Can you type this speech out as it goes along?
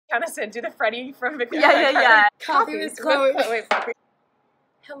Count us in. Do the Freddie from Big Yeah. Coffee with Chloe.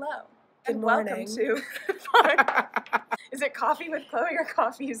 Hello. Good and morning. Welcome to. Is it Coffee with Chloe or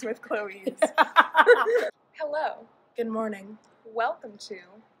Coffees with Chloe's? Hello. Good morning. Welcome to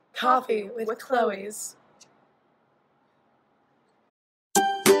Coffee with Chloe's.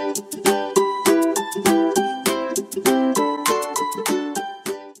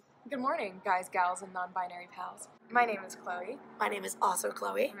 Good morning, guys, gals, and non-binary pals. My name is Chloe. My name is also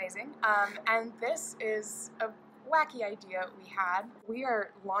Chloe. Amazing. And this is a wacky idea we had. We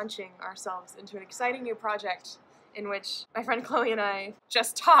are launching ourselves into an exciting new project in which my friend Chloe and I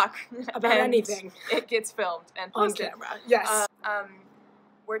just talk About and anything. It gets filmed and On posted. camera. Yes.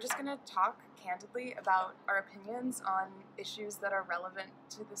 We're just gonna talk candidly about our opinions on issues that are relevant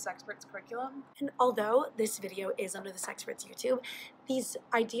to the Sexperts curriculum. And although this video is under the Sexperts YouTube, these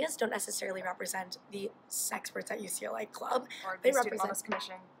ideas don't necessarily represent the Sexperts at UCLA club. Or They the Student represent- Wellness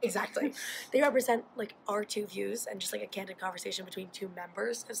Commission. Exactly. They represent like our two views and just like a candid conversation between two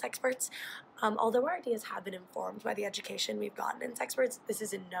members of Sexperts. Although our ideas have been informed by the education we've gotten in Sexperts, this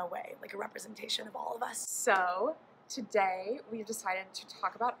is in no way like a representation of all of us. So today we've decided to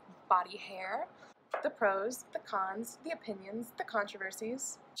talk about body hair, the pros, the cons, the opinions, the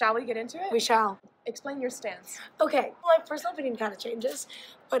controversies. Shall we get into it? We shall. Explain your stance. Okay, well, my personal opinion kind of changes,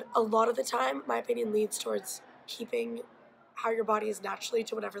 but a lot of the time, my opinion leads towards keeping how your body is naturally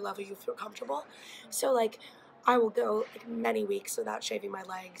to whatever level you feel comfortable. So, like, I will go like many weeks without shaving my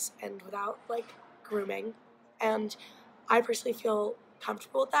legs and without like grooming, and I personally feel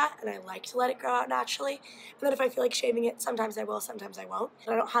comfortable with that, and I like to let it grow out naturally. And then if I feel like shaving it, sometimes I will, sometimes I won't.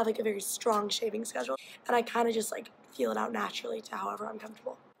 And I don't have like a very strong shaving schedule, and I kind of just like feel it out naturally to however I'm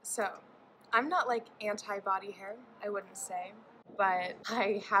comfortable. So, I'm not like anti-body hair, I wouldn't say, but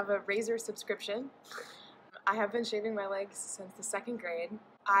I have a razor subscription. I have been shaving my legs since the 2nd grade.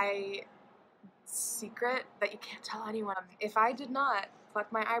 Secret that you can't tell anyone. If I did not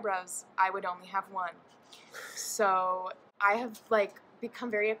pluck my eyebrows, I would only have one. So I have like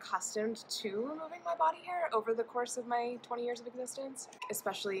become very accustomed to removing my body hair over the course of my 20 years of existence,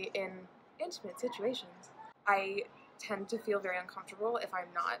 especially in intimate situations. I tend to feel very uncomfortable if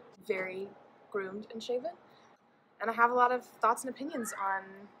I'm not very groomed and shaven. And I have a lot of thoughts and opinions on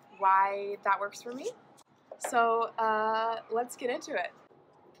why that works for me. So let's get into it.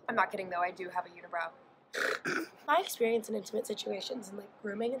 I'm not kidding though, I do have a unibrow. My experience in intimate situations and like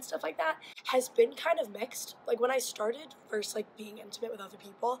grooming and stuff like that has been kind of mixed. Like when I started first like being intimate with other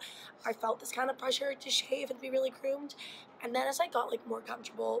people, I felt this kind of pressure to shave and be really groomed. And then as I got like more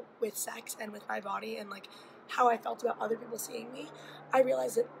comfortable with sex and with my body and like how I felt about other people seeing me, I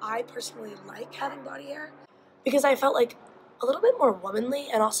realized that I personally like having body hair because I felt like a little bit more womanly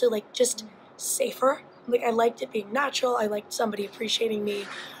and also like just safer. Like I liked it being natural. I liked somebody appreciating me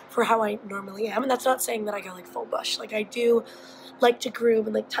for how I normally am. And that's not saying that I go like full bush. Like I do like to groom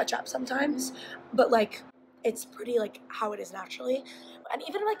and like touch up sometimes, but like it's pretty like how it is naturally. And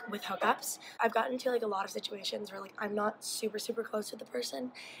even like with hookups, I've gotten into like a lot of situations where like I'm not super close to the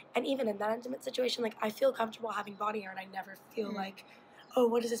person. And even in that intimate situation, like I feel comfortable having body hair and I never feel like, oh,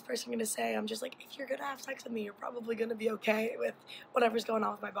 what is this person gonna say? I'm just like, if you're gonna have sex with me, you're probably gonna be okay with whatever's going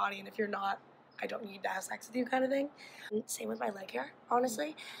on with my body. And if you're not, I don't need to have sex with you kind of thing. And same with my leg hair,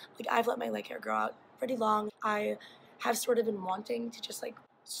 honestly. Like I've let my leg hair grow out pretty long. I have sort of been wanting to just like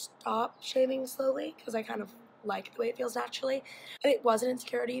stop shaving slowly because I kind of like the way it feels naturally. And it was an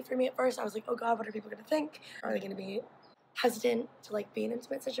insecurity for me at first. I was like, oh God, what are people gonna think? Are they gonna be hesitant to like be in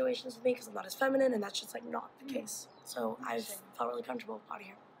intimate situations with me because I'm not as feminine? And that's just like not the case. So I've felt really comfortable with body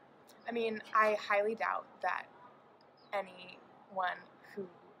hair. I mean, I highly doubt that anyone who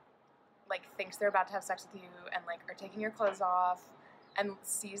like thinks they're about to have sex with you and like are taking your clothes off and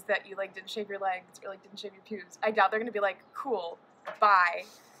sees that you like didn't shave your legs or like didn't shave your pubes, I doubt they're gonna be like, cool, bye,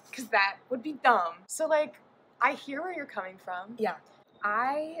 because that would be dumb. So like, I hear where you're coming from. Yeah.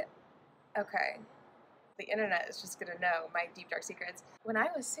 Okay, the internet is just gonna know my deep dark secrets. When I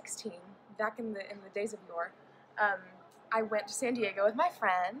was 16, back in the days of yore, I went to San Diego with my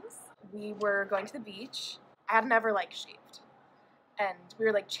friends. We were going to the beach. I had never like shaved, and we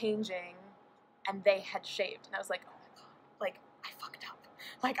were like changing, and they had shaved, and I was like, oh my God, like I fucked up.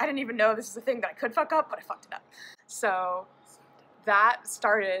 Like I didn't even know this was a thing that I could fuck up, but I fucked it up. So that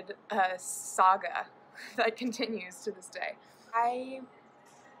started a saga that continues to this day. I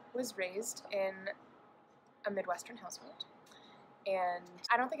was raised in a Midwestern household, and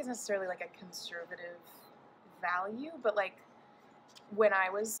I don't think it's necessarily like a conservative value, but like when I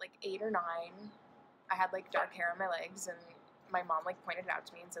was like 8 or 9, I had like dark hair on my legs, and my mom like pointed it out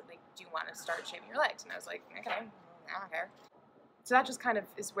to me and said like, do you want to start shaving your legs? And I was like, okay, I don't care. So that just kind of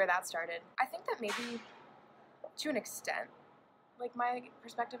is where that started. I think that maybe, to an extent, like my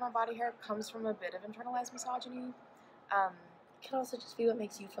perspective on body hair comes from a bit of internalized misogyny. It can also just be what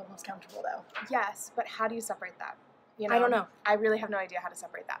makes you feel most comfortable, though. Yes, but how do you separate that? You know, I don't know. I really have no idea how to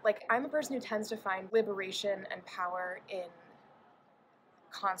separate that. Like, I'm a person who tends to find liberation and power in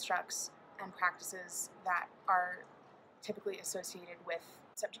constructs and practices that are typically associated with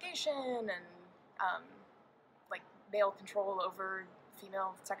subjugation and like male control over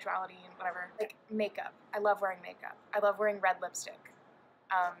female sexuality and whatever. Like makeup. I love wearing makeup. I love wearing red lipstick.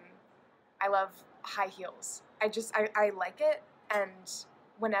 I love high heels. I like it, and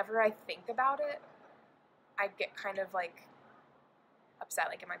whenever I think about it, I get kind of like upset.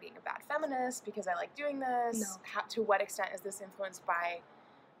 Like, am I being a bad feminist because I like doing this? No. To what extent is this influenced by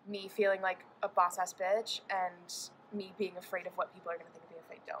me feeling like a boss-ass bitch and me being afraid of what people are going to think of me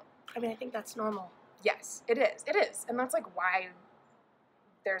if I don't? I mean, I think that's normal. Yes, it is. It is. And that's like why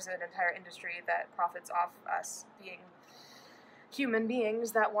there's an entire industry that profits off us being human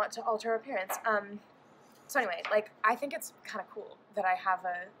beings that want to alter our appearance. So anyway, like, I think it's kind of cool that I have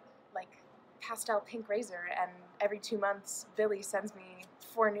a like pastel pink razor, and every 2 months Billy sends me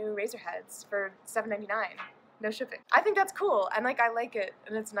 4 new razor heads for $7.99, no shipping. I think that's cool, and like I like it,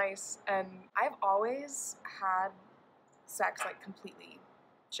 and it's nice. And I've always had sex like completely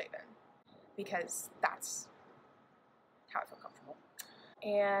shaven because that's how I feel comfortable.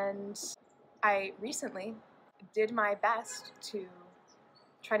 And I recently did my best to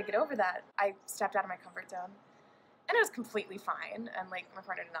try to get over that. I stepped out of my comfort zone, and it was completely fine, and like my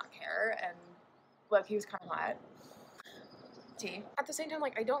partner did not care, and look, he was kind of hot. At the same time,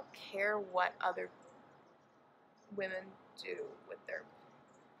 like, I don't care what other women do with their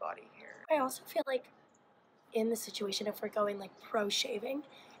body hair. I also feel like in the situation, if we're going like pro shaving,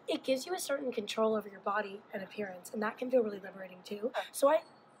 it gives you a certain control over your body and appearance, and that can feel really liberating too. So I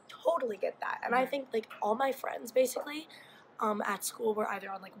totally get that, and I think like all my friends basically at school were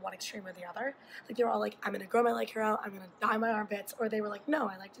either on like one extreme or the other. Like they were all like, I'm gonna grow my leg hair out, I'm gonna dye my armpits, or they were like, no,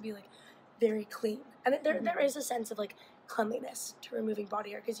 I like to be like very clean. And there is a sense of like cleanliness to removing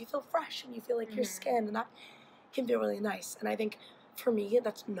body hair because you feel fresh and you feel like your skin, and that can feel really nice. And I think for me,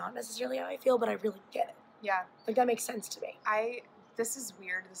 that's not necessarily how I feel, but I really get it. Yeah. Like that makes sense to me. This is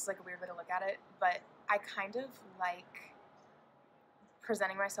weird. This is like a weird way to look at it, but I kind of like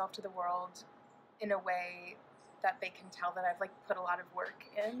presenting myself to the world in a way that they can tell that I've like put a lot of work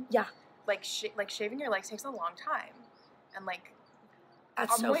in. Yeah. Like shaving your legs takes a long time, and like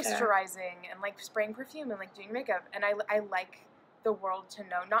That's so moisturizing fair. and like spraying perfume and like doing makeup. And I like the world to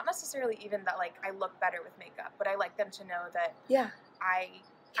know, not necessarily even that like I look better with makeup, but I like them to know that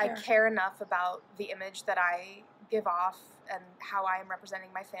I care enough about the image that I give off and how I am representing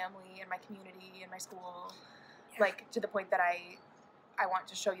my family and my community and my school, like to the point that I want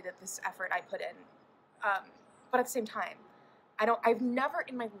to show you that this effort I put in. But at the same time, I've never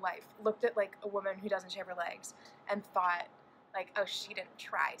in my life looked at like a woman who doesn't shave her legs and thought like, oh, she didn't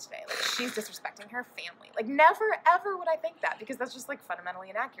try today. Like, she's disrespecting her family. Like, never ever would I think that, because that's just like fundamentally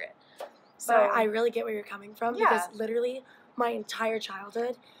inaccurate. So but I really get where you're coming from, because literally my entire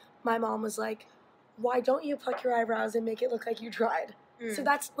childhood, my mom was like, why don't you pluck your eyebrows and make it look like you tried? So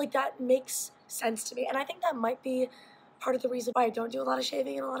that's like, that makes sense to me. And I think that might be part of the reason why I don't do a lot of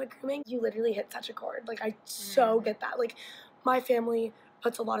shaving and a lot of grooming. You literally hit such a chord. Like, I so get that. Like, my family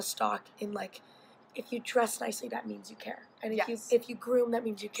puts a lot of stock in like, if you dress nicely, that means you care. And if you groom, that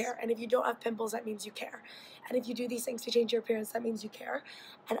means you care. And if you don't have pimples, that means you care. And if you do these things to change your appearance, that means you care.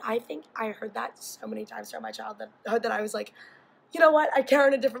 And I think I heard that so many times throughout my childhood that I was like, you know what? I care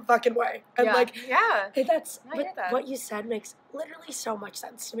in a different fucking way. And what you said makes literally so much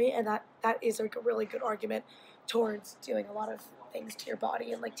sense to me. And that is like a really good argument towards doing a lot of things to your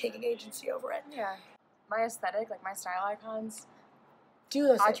body and like taking agency over it. Yeah. My aesthetic, like my style icons, do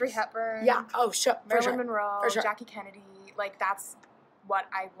those Audrey things. Hepburn. Yeah. Oh, sure. Marilyn Monroe. Jackie Kennedy. Like, that's what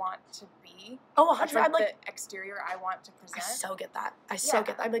I want to be. Oh, 100. Like, I'm like the exterior I want to present. I so get that. I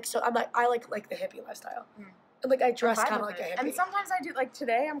get that. I like the hippie lifestyle. And like I dress kind of like a hippie. And sometimes I do, like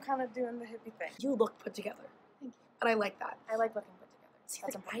today I'm kind of doing the hippie thing. You look put together. Thank you. And I like that. I like looking put together. See,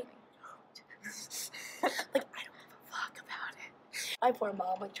 that's like, important. Like, I don't give a fuck about it. My poor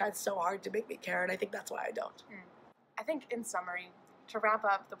mom like tried so hard to make me care, and I think that's why I don't. I think in summary, to wrap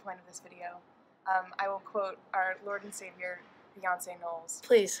up the point of this video, I will quote our Lord and Savior, Beyonce Knowles.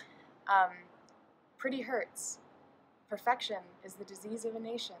 Please. Pretty hurts. Perfection is the disease of a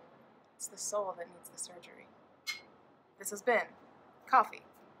nation. It's the soul that needs the surgery. This has been Coffee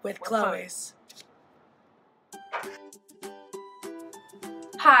with Chloe's.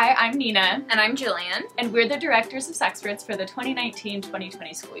 Hi, I'm Nina. And I'm Jillian. And we're the directors of Sexperts for the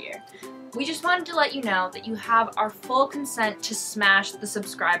 2019-2020 school year. We just wanted to let you know that you have our full consent to smash the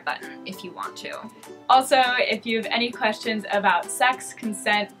subscribe button if you want to. Also, if you have any questions about sex,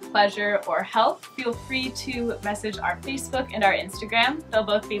 consent, pleasure, or health, feel free to message our Facebook and our Instagram. They'll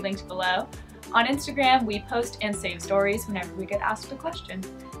both be linked below. On Instagram, we post and save stories whenever we get asked a question.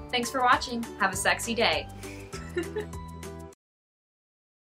 Thanks for watching. Have a sexy day.